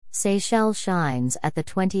Seychelles shines at the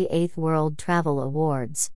 28th World Travel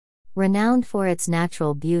Awards. Renowned for its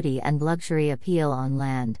natural beauty and luxury appeal on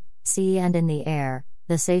land, sea and in the air,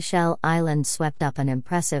 the Seychelles Islands swept up an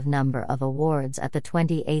impressive number of awards at the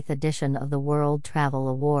 28th edition of the World Travel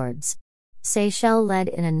Awards. Seychelles led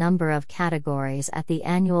in a number of categories at the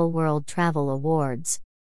annual World Travel Awards.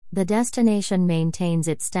 The destination maintains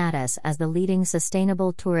its status as the leading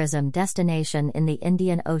sustainable tourism destination in the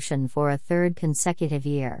Indian Ocean for a third consecutive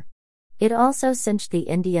year. It also cinched the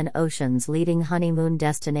Indian Ocean's leading honeymoon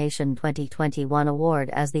destination 2021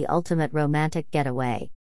 award as the ultimate romantic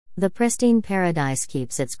getaway. The pristine paradise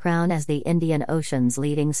keeps its crown as the Indian Ocean's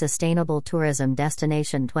leading sustainable tourism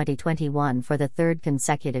destination 2021 for the third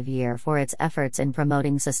consecutive year for its efforts in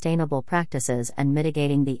promoting sustainable practices and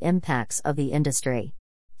mitigating the impacts of the industry.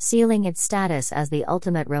 Sealing its status as the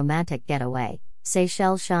ultimate romantic getaway,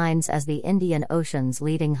 Seychelles shines as the Indian Ocean's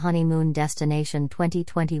leading honeymoon destination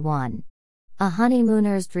 2021. A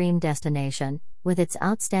honeymooner's dream destination, with its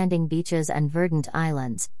outstanding beaches and verdant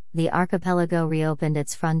islands, the archipelago reopened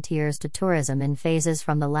its frontiers to tourism in phases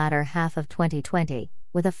from the latter half of 2020,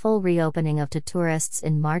 with a full reopening to tourists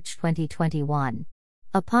in March 2021.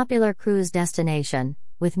 A popular cruise destination,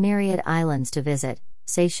 with myriad islands to visit,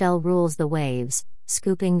 Seychelles rules the waves,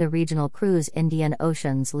 scooping the regional cruise Indian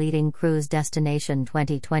Ocean's leading cruise destination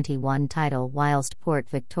 2021 title, whilst Port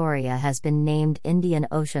Victoria has been named Indian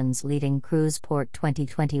Ocean's leading cruise port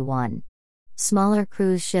 2021. Smaller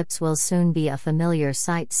cruise ships will soon be a familiar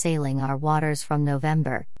sight sailing our waters from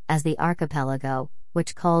November, as the archipelago,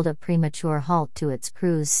 which called a premature halt to its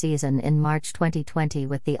cruise season in March 2020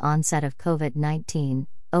 with the onset of COVID-19,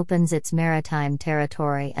 opens its maritime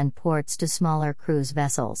territory and ports to smaller cruise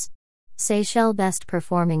vessels. Seychelles'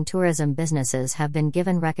 best-performing tourism businesses have been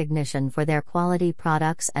given recognition for their quality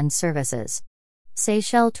products and services.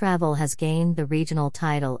 Seychelles Travel has gained the regional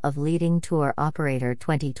title of Leading Tour Operator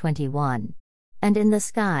 2021. And in the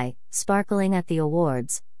sky, sparkling at the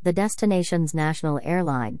awards, the destination's national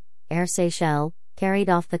airline, Air Seychelles, carried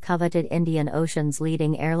off the coveted Indian Ocean's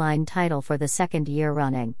leading airline title for the second year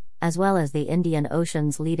running, as well as the Indian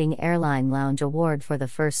Ocean's leading airline lounge award for the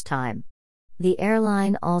first time. The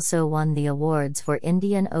airline also won the awards for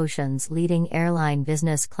Indian Ocean's leading airline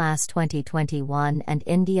business class 2021 and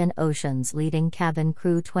Indian Ocean's leading cabin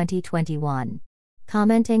crew 2021.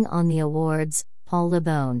 Commenting on the awards, Paul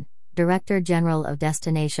Lebon, Director General of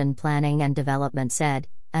Destination Planning and Development, said,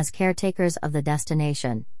 "As caretakers of the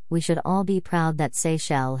destination, we should all be proud that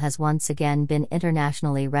Seychelles has once again been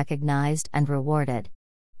internationally recognized and rewarded.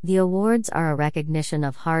 The awards are a recognition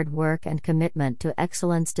of hard work and commitment to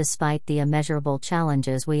excellence despite the immeasurable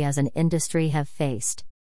challenges we as an industry have faced.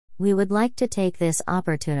 We would like to take this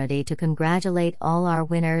opportunity to congratulate all our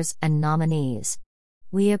winners and nominees.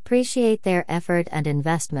 We appreciate their effort and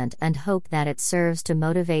investment and hope that it serves to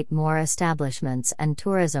motivate more establishments and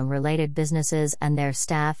tourism-related businesses and their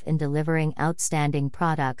staff in delivering outstanding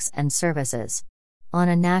products and services." On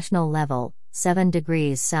a national level, 7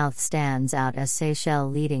 Degrees South stands out as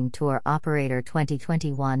Seychelles Leading Tour Operator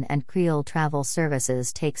 2021 and Creole Travel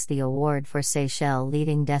Services takes the award for Seychelles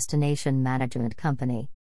Leading Destination Management Company.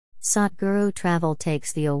 Satguru Travel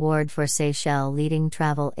takes the award for Seychelles Leading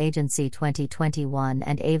Travel Agency 2021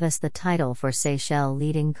 and Avis the title for Seychelles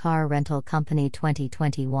Leading Car Rental Company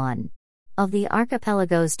 2021. Of the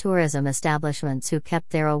archipelago's tourism establishments who kept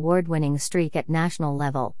their award-winning streak at national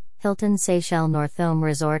level, Hilton Seychelles Northome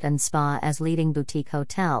Resort and Spa as leading boutique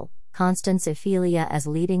hotel, Constance Ophelia as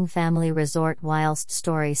leading family resort, whilst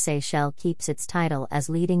Story Seychelles keeps its title as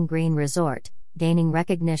leading green resort, gaining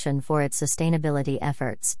recognition for its sustainability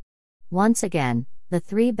efforts. Once again, the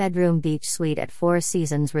 3-bedroom beach suite at Four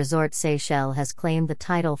Seasons Resort Seychelles has claimed the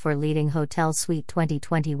title for leading hotel suite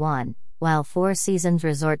 2021, while Four Seasons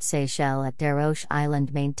Resort Seychelles at Desroches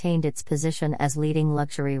Island maintained its position as leading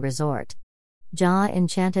luxury resort. Ja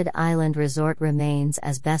Enchanted Island Resort remains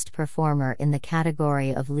as best performer in the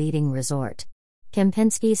category of leading resort.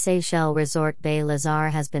 Kempinski Seychelles Resort Bay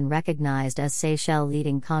Lazare has been recognized as Seychelles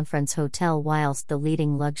leading conference hotel, whilst the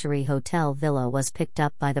leading luxury hotel Villa was picked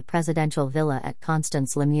up by the Presidential Villa at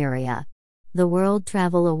Constance Lemuria. The World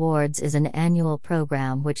Travel Awards is an annual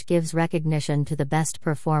program which gives recognition to the best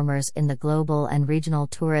performers in the global and regional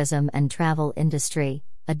tourism and travel industry,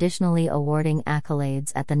 additionally awarding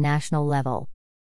accolades at the national level.